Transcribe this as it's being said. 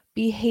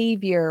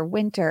behavior,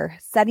 winter,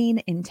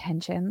 setting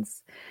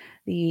intentions,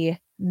 the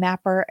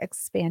mapper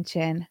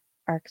expansion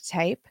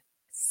archetype,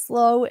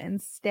 slow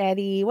and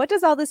steady. What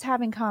does all this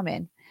have in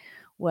common?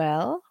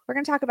 Well, we're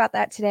going to talk about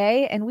that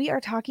today, and we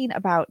are talking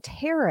about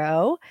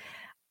tarot.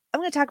 I'm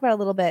going to talk about a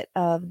little bit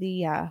of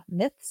the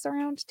myths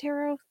around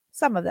tarot,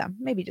 some of them,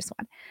 maybe just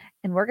one.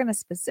 And we're going to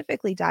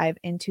specifically dive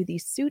into the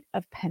suit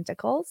of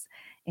pentacles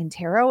in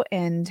tarot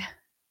and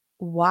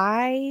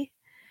why,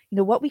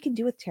 what we can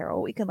do with tarot,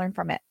 what we can learn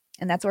from it.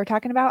 And that's what we're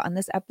talking about on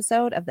this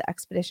episode of the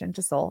Expedition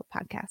to Soul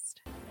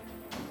podcast.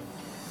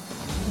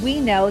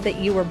 We know that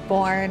you were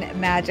born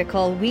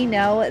magical. We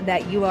know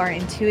that you are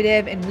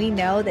intuitive, and we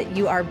know that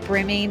you are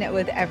brimming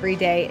with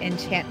everyday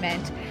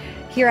enchantment.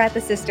 Here at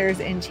the Sisters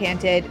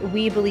Enchanted,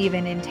 we believe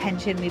in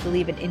intention, we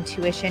believe in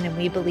intuition, and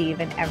we believe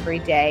in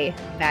everyday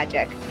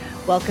magic.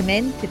 Welcome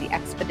in to the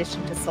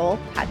Expedition to Soul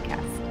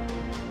podcast.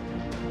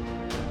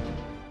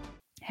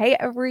 Hey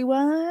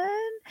everyone,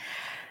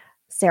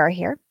 Sarah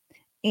here,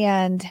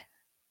 and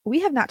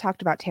we have not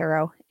talked about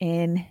tarot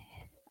in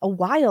a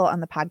while on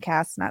the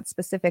podcast, not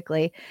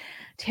specifically.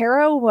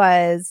 Tarot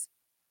was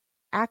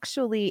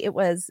actually,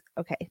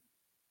 okay,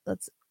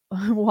 let's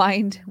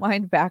wind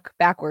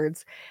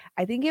backwards.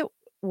 I think it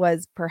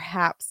was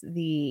perhaps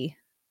it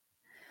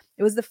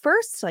was the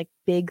first like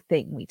big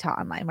thing we taught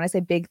online. When I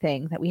say big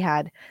thing, that we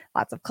had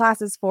lots of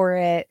classes for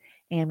it,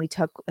 and we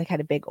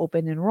had a big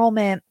open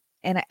enrollment.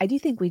 And I do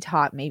think we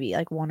taught maybe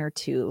like one or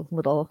two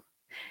little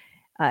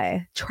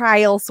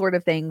trial sort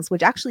of things,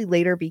 which actually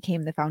later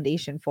became the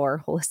foundation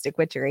for holistic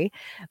witchery.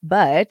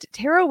 But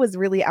tarot was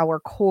really our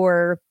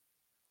core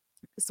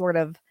sort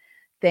of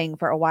thing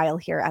for a while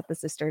here at the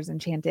Sisters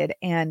Enchanted.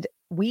 And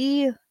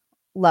we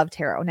love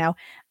tarot. Now,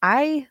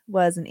 I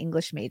was an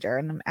English major,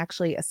 and I'm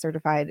actually a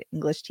certified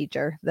English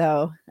teacher,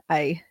 though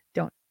I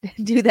don't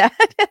do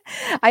that.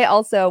 I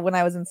also, when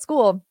I was in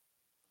school,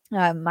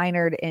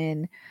 minored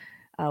in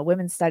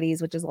women's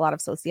studies, which is a lot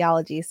of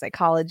sociology,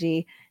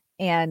 psychology.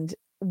 And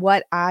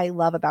what I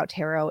love about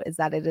tarot is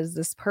that it is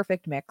this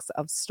perfect mix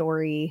of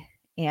story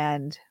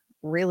and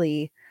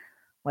really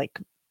like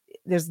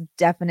there's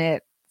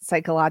definite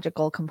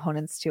psychological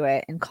components to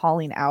it and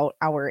calling out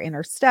our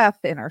inner stuff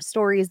in our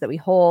stories that we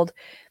hold.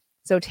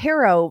 So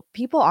tarot,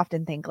 people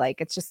often think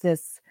like it's just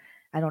this,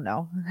 I don't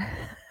know,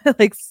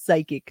 like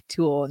psychic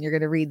tool, and you're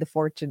going to read the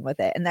fortune with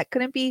it. And that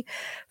couldn't be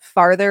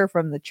farther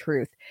from the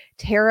truth.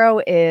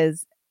 Tarot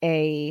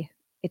it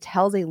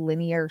tells a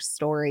linear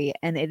story,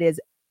 and it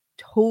is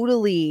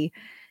totally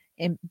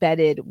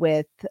embedded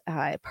with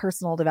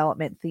personal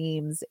development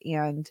themes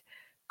and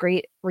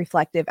great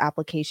reflective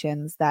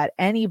applications that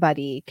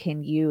anybody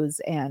can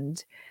use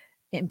and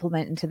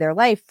implement into their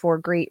life for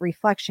great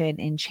reflection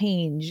and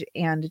change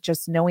and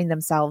just knowing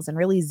themselves and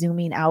really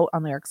zooming out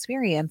on their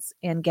experience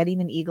and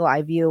getting an eagle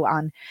eye view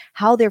on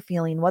how they're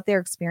feeling, what they're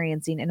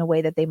experiencing in a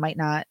way that they might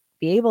not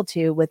be able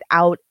to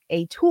without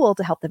a tool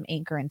to help them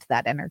anchor into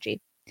that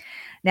energy.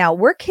 Now,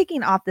 we're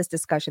kicking off this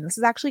discussion. This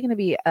is actually going to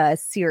be a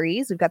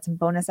series. We've got some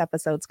bonus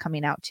episodes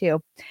coming out too.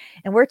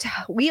 And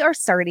we are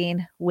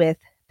starting with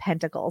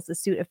Pentacles, the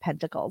suit of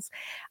Pentacles.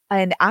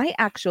 And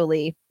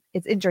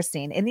it's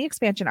interesting in the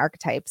expansion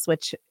archetypes,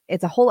 which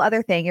it's a whole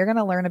other thing. You're going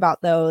to learn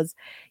about those,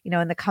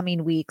 in the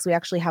coming weeks. We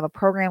actually have a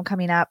program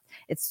coming up.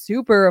 It's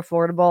super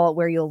affordable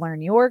where you'll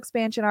learn your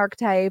expansion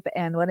archetype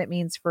and what it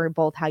means for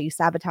both how you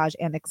sabotage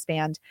and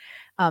expand.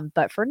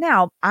 But for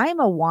now, I'm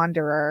a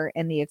wanderer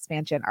in the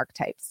expansion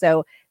archetype.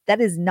 So that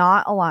is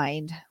not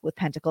aligned with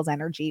Pentacles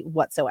energy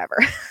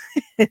whatsoever.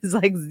 It's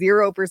like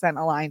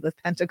 0% aligned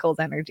with Pentacles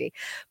energy.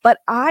 But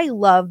I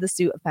love the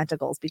suit of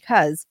Pentacles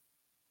because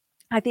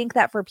I think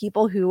that for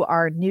people who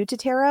are new to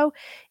tarot,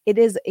 it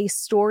is a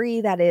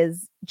story that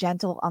is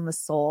gentle on the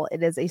soul.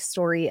 It is a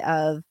story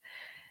of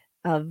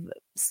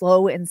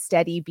slow and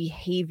steady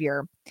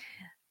behavior.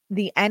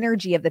 The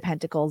energy of the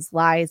pentacles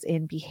lies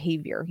in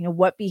behavior.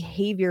 What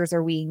behaviors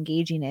are we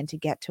engaging in to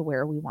get to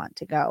where we want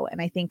to go?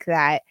 And I think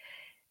that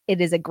it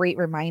is a great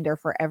reminder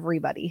for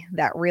everybody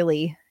that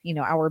really,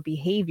 our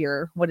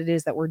behavior, what it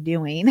is that we're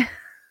doing,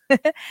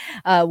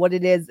 what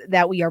it is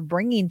that we are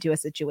bringing to a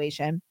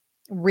situation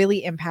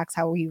really impacts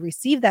how we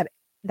receive that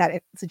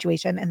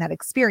situation and that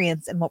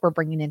experience and what we're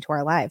bringing into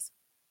our lives.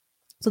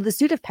 So the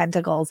suit of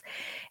Pentacles,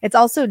 it's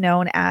also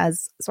known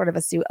as sort of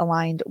a suit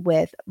aligned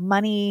with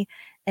money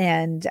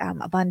and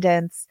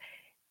abundance.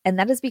 And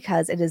that is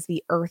because it is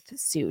the earth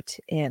suit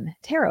in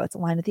tarot. It's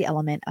aligned with the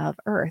element of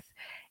earth.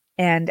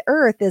 And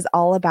earth is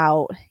all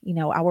about,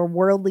 our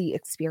worldly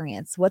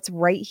experience. What's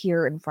right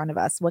here in front of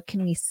us? What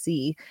can we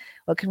see?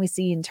 What can we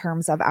see in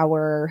terms of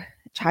our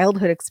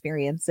childhood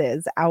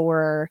experiences,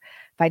 our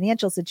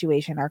financial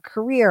situation, our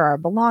career, our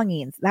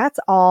belongings? That's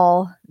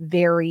all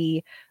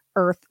very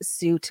earth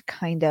suit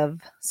kind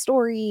of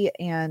story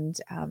and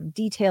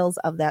details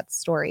of that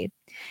story.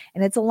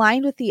 And it's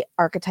aligned with the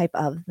archetype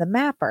of the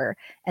mapper.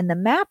 And the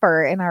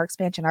mapper in our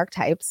expansion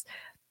archetypes,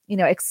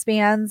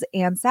 expands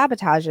and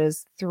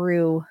sabotages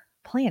through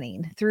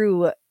planning,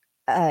 through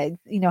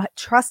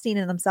trusting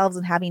in themselves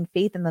and having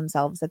faith in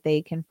themselves that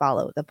they can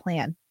follow the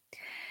plan.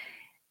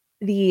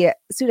 The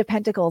suit of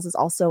Pentacles is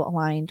also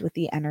aligned with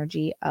the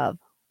energy of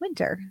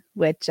winter,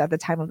 which at the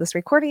time of this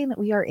recording,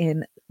 we are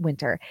in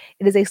winter.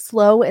 It is a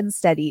slow and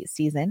steady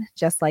season,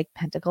 just like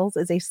Pentacles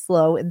is a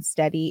slow and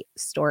steady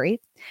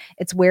story.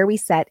 It's where we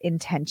set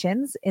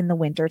intentions in the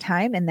winter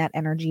time and that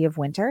energy of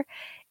winter.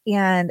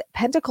 And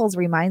Pentacles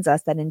reminds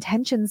us that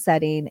intention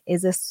setting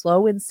is a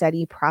slow and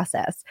steady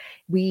process.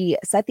 We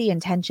set the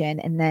intention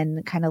and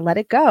then kind of let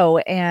it go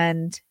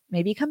and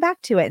maybe come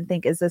back to it and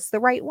think, is this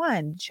the right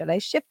one? Should I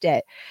shift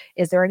it?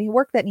 Is there any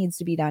work that needs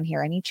to be done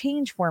here? Any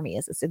change for me?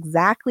 Is this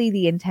exactly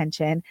the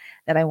intention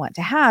that I want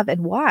to have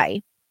and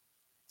why?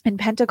 And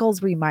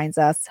Pentacles reminds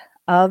us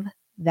of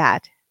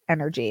that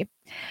energy.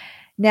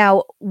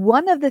 Now,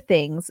 one of the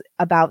things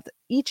about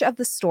each of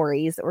the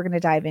stories that we're going to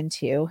dive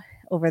into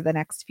over the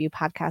next few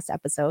podcast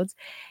episodes,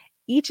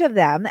 each of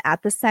them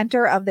at the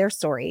center of their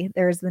story,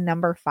 there's the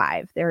number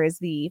 5. There is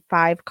the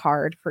 5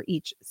 card for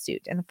each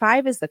suit, and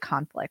 5 is the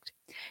conflict.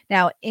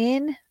 Now,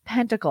 in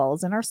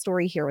Pentacles, in our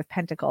story here with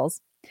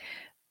Pentacles,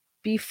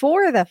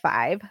 before the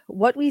 5,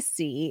 what we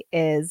see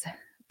is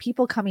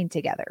people coming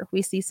together.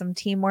 We see some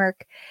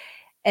teamwork.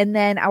 And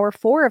then our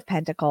 4 of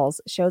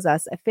Pentacles shows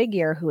us a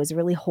figure who is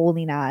really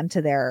holding on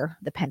to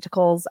the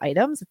Pentacles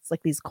items. It's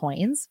like these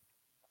coins,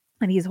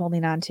 and he's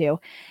holding on to.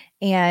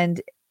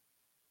 And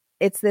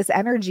it's this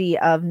energy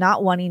of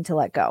not wanting to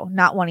let go,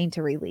 not wanting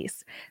to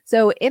release.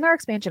 So in our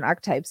expansion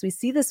archetypes, we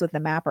see this with the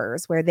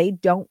mappers where they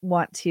don't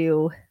want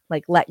to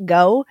like let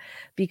go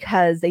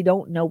because they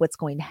don't know what's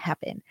going to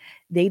happen.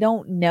 They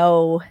don't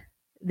know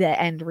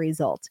the end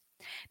result.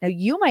 Now,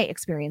 you might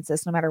experience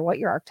this no matter what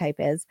your archetype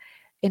is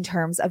in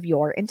terms of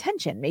your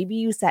intention. Maybe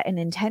you set an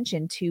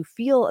intention to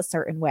feel a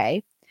certain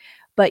way,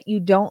 but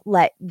you don't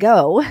let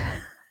go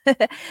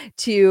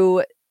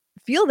to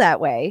feel that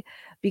way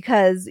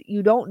because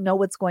you don't know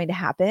what's going to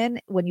happen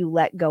when you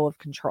let go of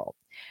control,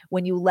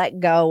 when you let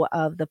go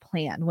of the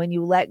plan, when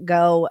you let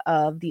go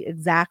of the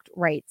exact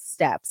right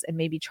steps and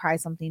maybe try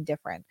something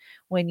different,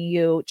 when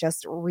you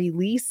just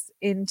release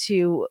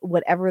into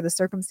whatever the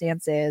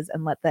circumstance is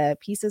and let the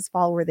pieces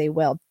fall where they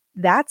will.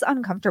 That's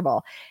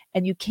uncomfortable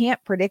and you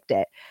can't predict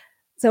it.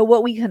 So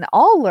what we can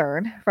all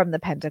learn from the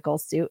Pentacle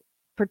suit,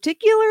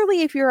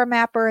 particularly if you're a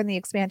mapper in the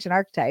expansion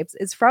archetypes,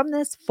 is from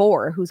this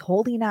 4 who's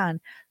holding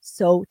on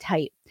so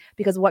tight.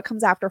 Because what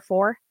comes after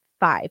 4?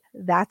 5.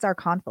 That's our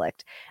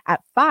conflict.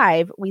 At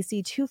 5, we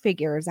see 2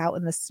 figures out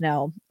in the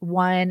snow.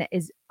 One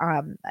is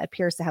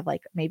appears to have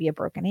like maybe a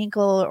broken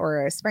ankle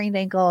or a sprained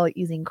ankle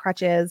using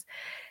crutches.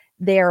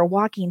 They're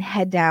walking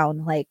head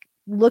down, like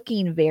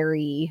looking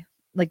very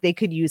like they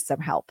could use some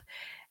help,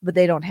 but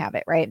they don't have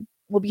it, right?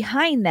 Well,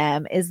 behind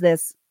them is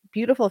this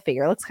beautiful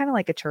figure. It looks kind of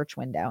like a church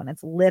window and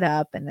it's lit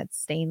up and it's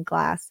stained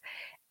glass.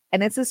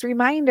 And it's this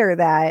reminder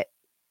that,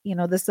 you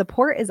know, the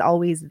support is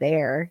always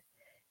there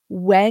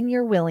when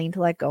you're willing to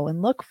let go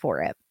and look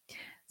for it.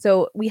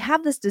 So we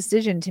have this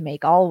decision to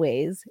make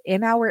always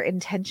in our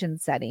intention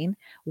setting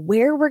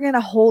where we're going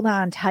to hold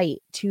on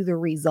tight to the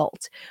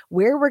result,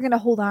 where we're going to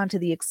hold on to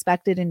the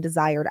expected and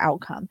desired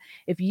outcome.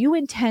 If you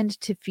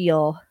intend to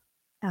feel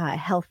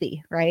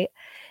healthy, right?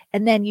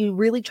 And then you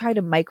really try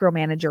to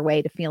micromanage your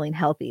way to feeling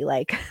healthy.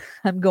 Like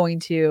I'm going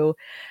to,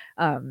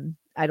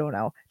 I don't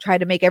know, try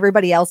to make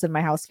everybody else in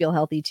my house feel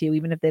healthy too,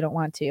 even if they don't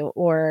want to,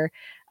 or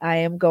I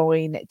am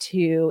going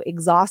to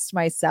exhaust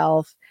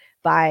myself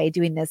by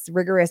doing this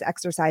rigorous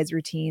exercise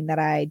routine that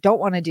I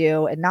don't want to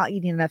do and not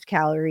eating enough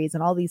calories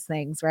and all these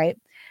things, right?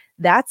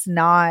 That's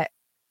not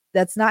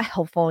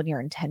helpful in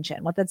your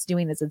intention. What that's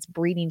doing is it's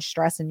breeding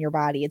stress in your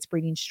body. It's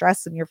breeding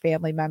stress in your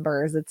family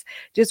members. It's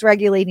just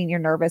regulating your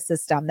nervous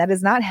system. That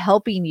is not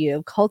helping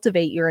you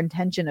cultivate your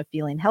intention of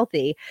feeling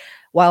healthy.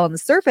 While on the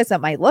surface, it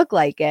might look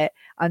like it,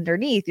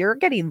 underneath, you're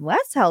getting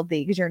less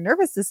healthy because your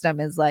nervous system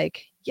is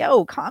like,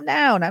 yo, calm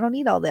down. I don't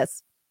need all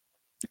this.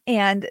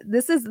 And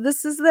this is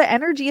the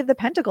energy of the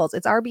Pentacles.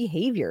 It's our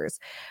behaviors.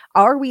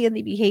 Are we in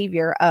the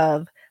behavior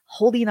of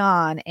holding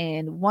on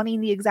and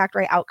wanting the exact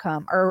right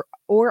outcome, or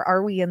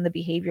are we in the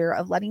behavior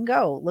of letting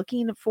go,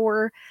 looking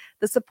for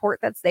the support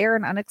that's there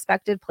in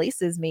unexpected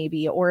places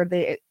maybe, or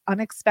the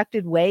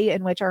unexpected way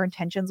in which our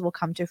intentions will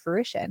come to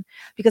fruition?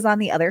 Because on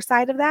the other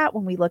side of that,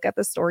 when we look at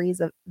the story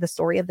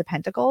of the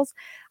Pentacles,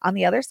 on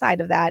the other side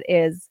of that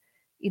is,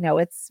 you know,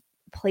 it's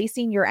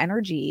placing your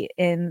energy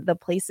in the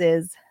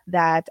places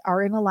that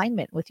are in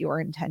alignment with your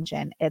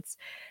intention. It's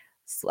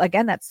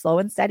again, that's slow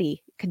and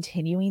steady,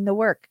 continuing the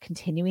work,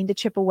 continuing to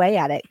chip away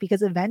at it,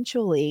 because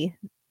eventually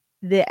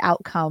the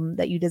outcome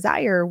that you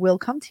desire will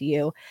come to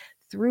you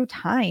through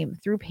time,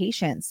 through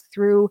patience,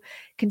 through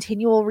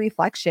continual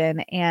reflection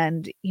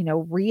and, you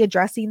know,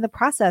 readdressing the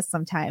process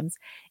sometimes.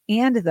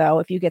 And though,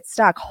 if you get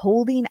stuck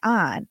holding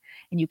on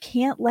and you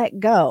can't let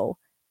go,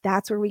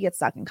 that's where we get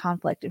stuck in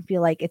conflict and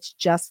feel like it's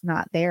just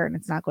not there and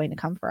it's not going to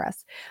come for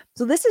us.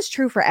 So this is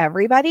true for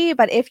everybody.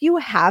 But if you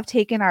have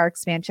taken our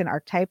expansion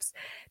archetypes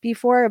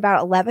before,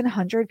 about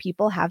 1,100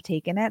 people have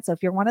taken it. So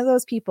if you're one of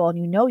those people and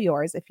you know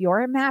yours, if you're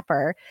a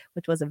mapper,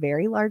 which was a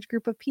very large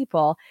group of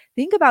people,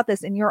 think about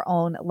this in your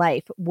own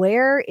life.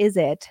 Where is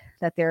it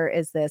that there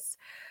is this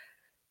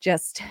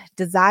just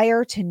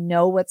desire to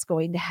know what's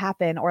going to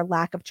happen, or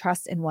lack of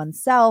trust in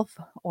oneself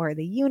or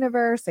the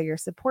universe or your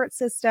support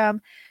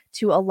system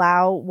to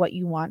allow what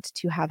you want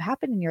to have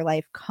happen in your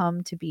life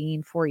come to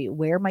being for you?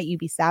 Where might you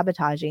be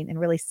sabotaging and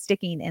really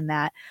sticking in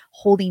that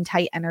holding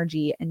tight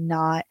energy and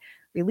not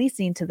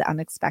releasing to the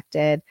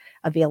unexpected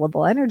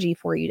available energy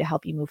for you to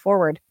help you move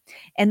forward?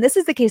 And this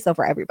is the case though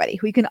for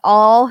everybody. We can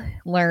all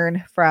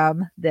learn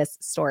from this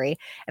story.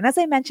 And as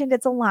I mentioned,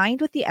 it's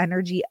aligned with the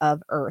energy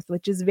of Earth,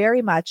 which is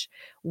very much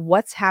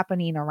what's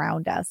happening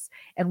around us.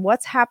 And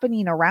what's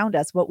happening around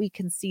us, what we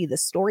can see, the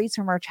stories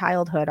from our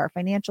childhood, our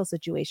financial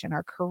situation,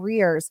 our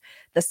careers,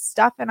 the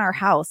stuff in our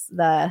house,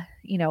 the,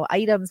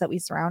 items that we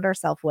surround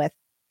ourselves with,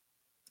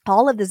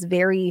 all of this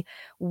very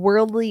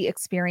worldly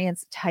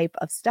experience type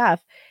of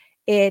stuff.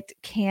 It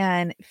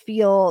can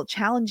feel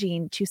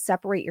challenging to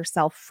separate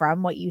yourself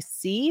from what you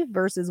see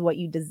versus what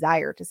you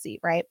desire to see,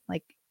 right?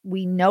 Like,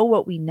 we know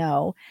what we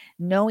know.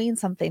 Knowing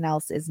something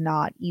else is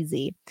not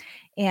easy.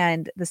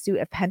 And the suit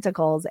of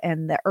pentacles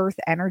and the earth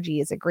energy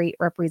is a great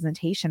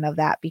representation of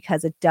that,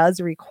 because it does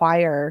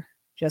require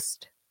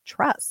just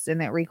trust,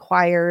 and it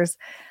requires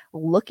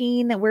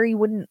looking where you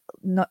wouldn't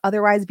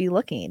otherwise be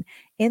looking.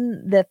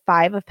 In the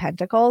Five of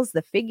Pentacles,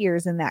 the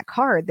figures in that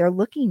card, they're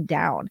looking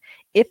down.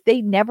 If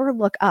they never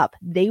look up,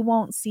 they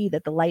won't see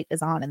that the light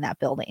is on in that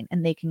building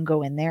and they can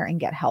go in there and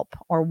get help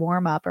or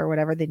warm up or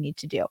whatever they need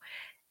to do,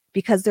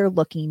 because they're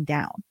looking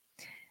down.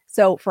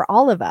 So for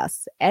all of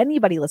us,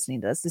 anybody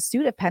listening to this, the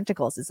suit of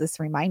pentacles is this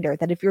reminder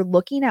that if you're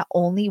looking at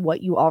only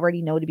what you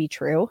already know to be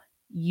true,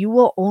 you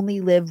will only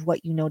live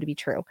what you know to be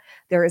true.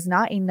 There is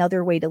not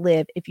another way to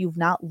live if you've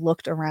not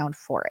looked around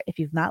for it, if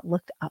you've not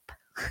looked up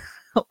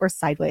or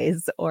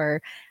sideways,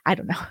 or I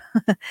don't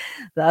know,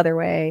 the other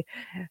way,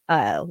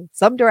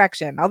 some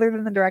direction other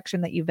than the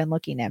direction that you've been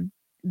looking in.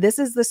 This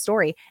is the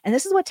story. And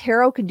this is what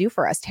tarot can do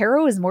for us.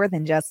 Tarot is more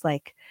than just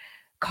like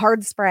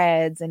card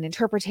spreads and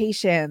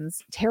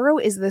interpretations. Tarot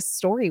is this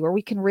story where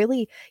we can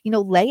really,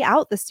 lay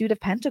out the suit of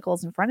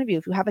pentacles in front of you.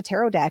 If you have a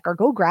tarot deck, or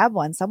go grab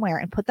one somewhere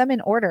and put them in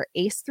order,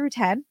 ace through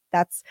 10.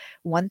 That's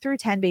 1 through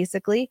 10,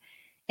 basically.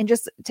 And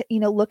just,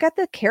 look at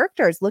the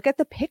characters, look at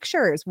the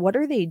pictures. What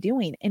are they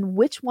doing? And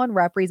which one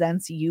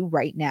represents you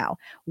right now?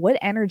 What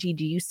energy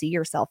do you see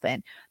yourself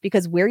in?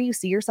 Because where you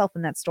see yourself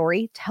in that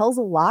story tells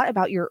a lot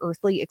about your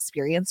earthly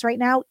experience right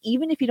now.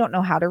 Even if you don't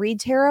know how to read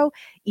tarot,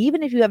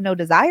 even if you have no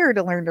desire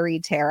to learn to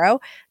read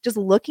tarot, just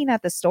looking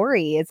at the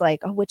story is like,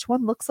 oh, which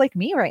one looks like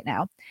me right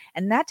now?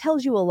 And that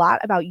tells you a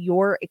lot about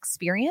your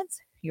experience,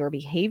 your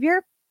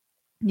behavior,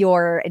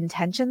 your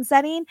intention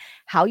setting,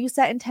 how you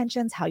set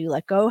intentions, how you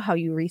let go, how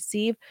you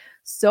receive.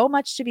 So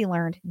much to be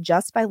learned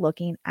just by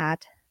looking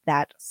at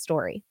that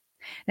story.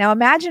 Now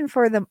imagine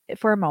for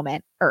a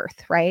moment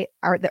Earth, right?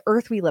 The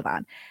Earth we live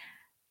on.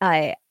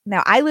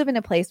 Now I live in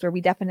a place where we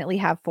definitely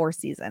have 4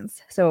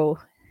 seasons. So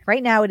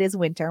right now it is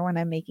winter when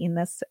I'm making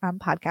this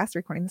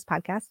recording this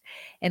podcast,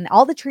 and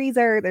all the trees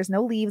there's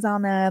no leaves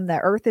on them. The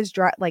earth is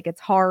dry, like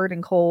it's hard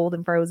and cold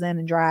and frozen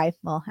and dry.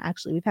 Well,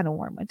 actually we've had a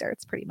warm winter.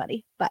 It's pretty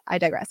muddy, but I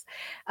digress.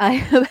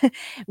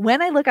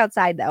 When I look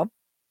outside though,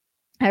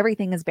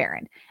 everything is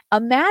barren.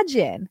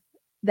 Imagine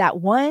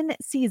that one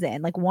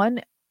season, like one,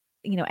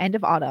 end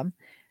of autumn,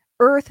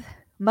 Earth,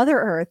 Mother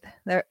Earth,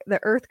 the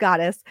Earth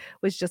goddess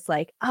was just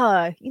like,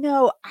 I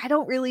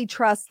don't really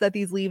trust that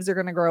these leaves are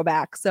going to grow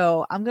back.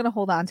 So I'm going to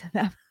hold on to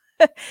them.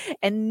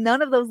 And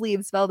none of those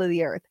leaves fell to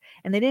the earth,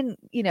 and they didn't,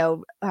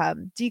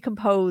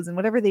 decompose and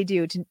whatever they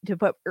do to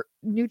put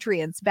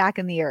nutrients back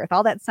in the earth,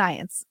 all that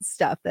science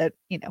stuff that,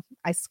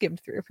 I skimmed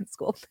through in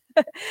school.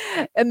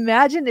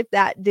 Imagine if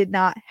that did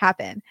not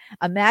happen.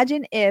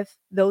 Imagine if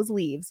those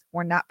leaves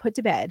were not put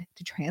to bed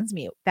to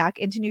transmute back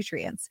into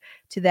nutrients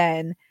to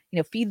then,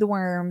 feed the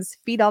worms,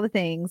 feed all the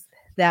things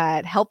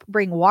that help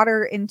bring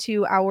water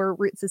into our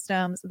root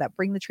systems that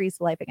bring the trees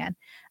to life again.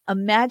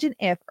 Imagine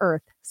if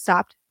Earth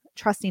stopped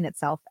trusting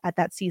itself at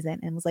that season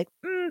and was like,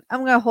 I'm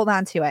going to hold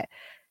on to it.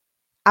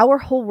 Our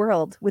whole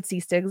world would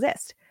cease to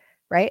exist,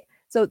 right?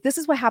 So this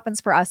is what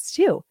happens for us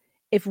too.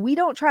 If we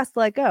don't trust,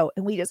 let go,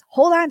 and we just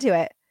hold on to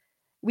it,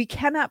 we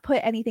cannot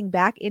put anything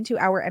back into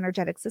our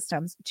energetic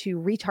systems to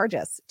recharge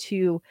us,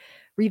 to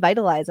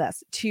revitalize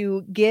us,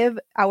 to give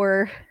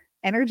our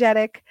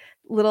energetic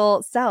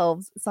little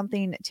selves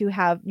something to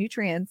have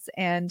nutrients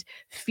and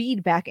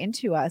feed back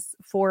into us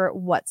for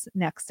what's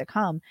next to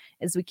come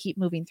as we keep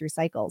moving through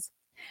cycles.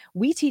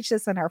 We teach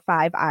this in our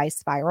 5-eye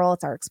spiral.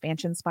 It's our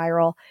expansion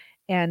spiral.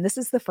 And this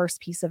is the first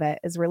piece of it,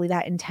 is really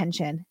that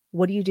intention.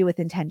 What do you do with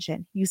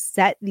intention? You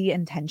set the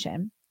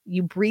intention.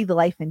 You breathe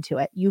life into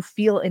it. You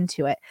feel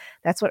into it.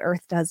 That's what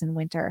Earth does in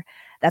winter.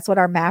 That's what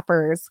our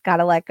mappers got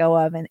to let go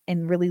of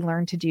and really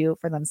learn to do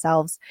for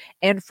themselves.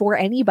 And for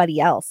anybody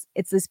else,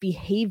 it's this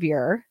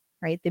behavior,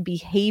 right? The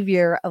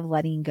behavior of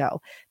letting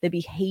go, the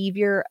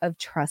behavior of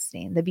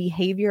trusting, the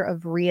behavior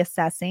of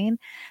reassessing,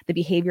 the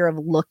behavior of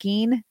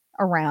looking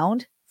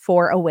around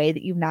for a way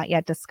that you've not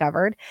yet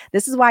discovered.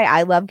 This is why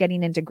I love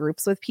getting into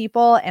groups with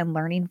people and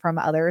learning from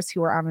others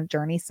who are on a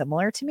journey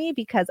similar to me,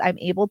 because I'm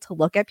able to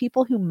look at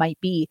people who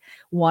might be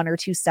 1 or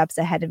 2 steps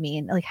ahead of me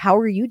and like, how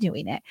are you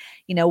doing it?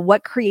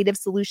 What creative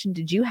solution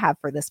did you have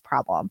for this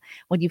problem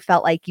when you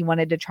felt like you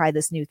wanted to try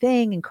this new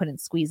thing and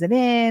couldn't squeeze it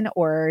in,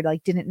 or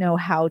like didn't know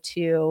how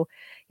to,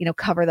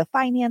 cover the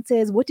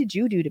finances? What did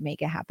you do to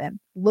make it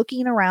happen?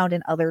 Looking around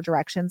in other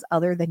directions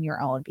other than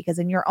your own, because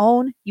in your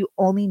own, you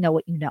only know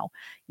what you know.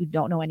 You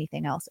don't know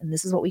anything else. And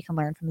this is what we can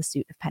learn from the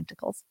Suit of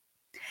Pentacles.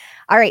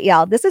 All right,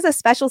 y'all, this is a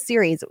special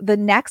series. The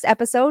next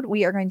episode,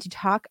 we are going to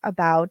talk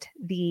about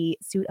the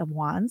Suit of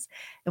Wands,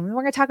 and we're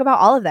going to talk about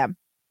all of them.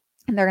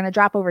 And they're going to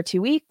drop over 2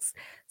 weeks.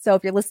 So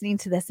if you're listening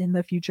to this in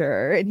the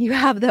future and you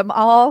have them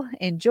all,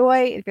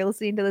 enjoy. If you're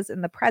listening to this in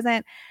the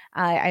present,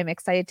 I'm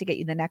excited to get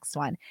you the next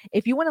one.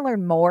 If you want to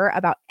learn more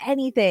about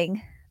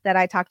anything that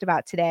I talked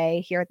about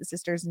today here at the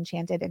Sisters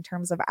Enchanted in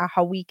terms of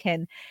how we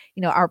can,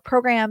 our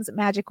programs,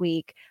 Magic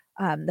Week,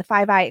 the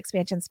 5i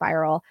expansion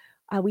spiral,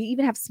 we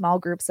even have small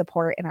group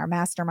support in our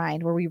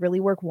mastermind where we really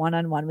work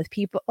one-on-one with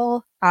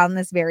people on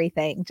this very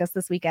thing. Just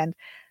this weekend,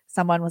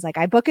 someone was like,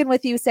 I book in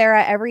with you,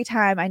 Sarah, every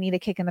time I need a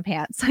kick in the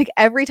pants. Like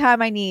every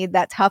time I need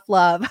that tough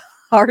love,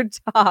 hard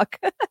talk,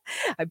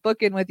 I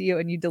book in with you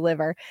and you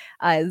deliver.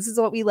 This is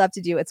what we love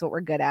to do. It's what we're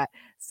good at.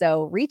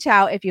 So reach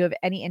out if you have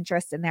any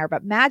interest in there.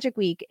 But Magic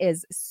Week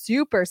is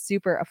super,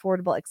 super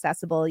affordable,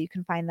 accessible. You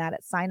can find that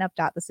at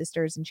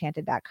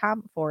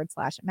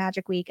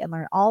signup.thesistersenchanted.com/Magic Week and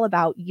learn all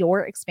about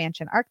your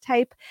expansion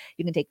archetype.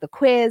 You can take the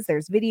quiz.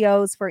 There's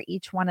videos for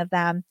each one of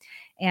them.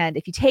 And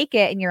if you take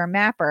it and you're a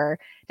mapper,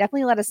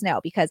 definitely let us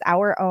know, because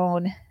our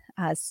own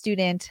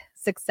student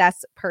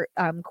success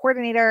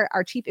coordinator,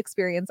 our chief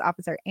experience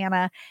officer,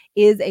 Anna,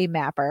 is a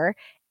mapper.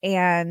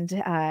 And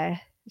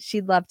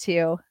she'd love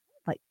to,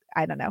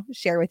 I don't know,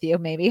 share with you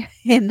maybe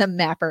in the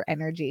mapper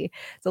energy.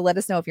 So let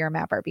us know if you're a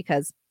mapper,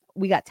 because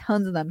we got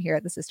tons of them here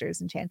at the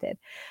Sisters Enchanted.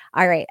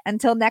 All right.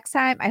 Until next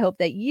time, I hope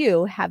that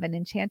you have an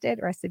enchanted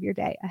rest of your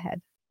day ahead.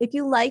 If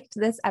you liked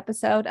this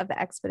episode of the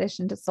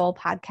Expedition to Soul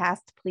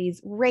podcast, please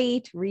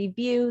rate,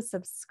 review,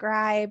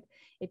 subscribe.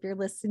 If you're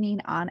listening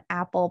on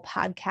Apple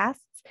Podcasts,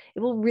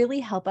 it will really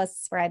help us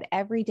spread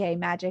everyday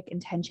magic,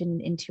 intention, and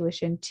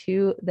intuition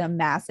to the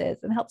masses,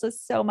 and helps us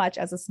so much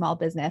as a small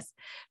business.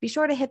 Be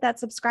sure to hit that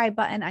subscribe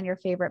button on your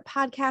favorite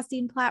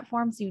podcasting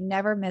platform so you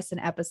never miss an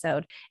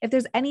episode. If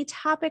there's any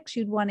topics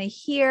you'd want to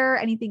hear,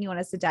 anything you want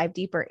us to dive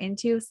deeper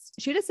into,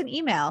 shoot us an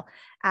email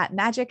at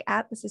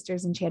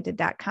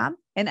magic@thesistersenchanted.com.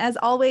 And as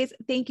always,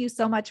 thank you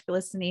so much for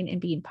listening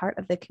and being part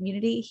of the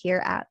community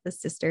here at the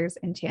Sisters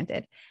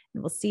Enchanted.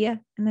 And we'll see you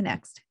in the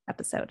next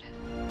episode.